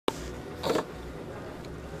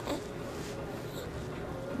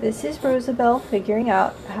This is Rosabelle figuring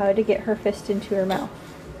out how to get her fist into her mouth.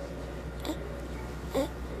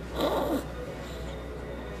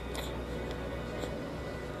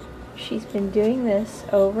 She's been doing this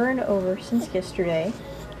over and over since yesterday.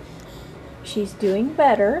 She's doing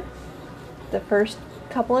better. The first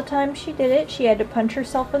couple of times she did it, she had to punch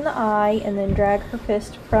herself in the eye and then drag her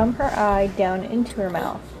fist from her eye down into her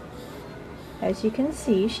mouth. As you can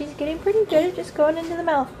see, she's getting pretty good at just going into the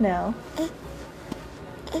mouth now.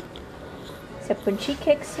 Except when she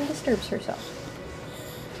kicks and disturbs herself.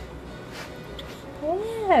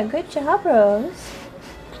 Yeah, good job, Rose.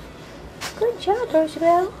 Good job,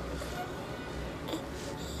 Rosabelle.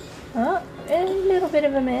 Oh, a little bit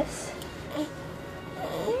of a miss.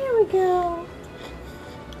 There we go.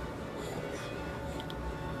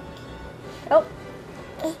 Oh.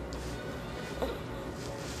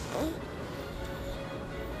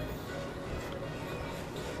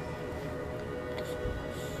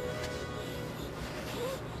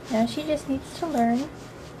 Now she just needs to learn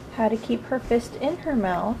how to keep her fist in her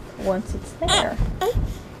mouth once it's there.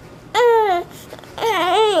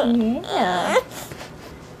 Yeah.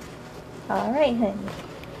 All right, honey.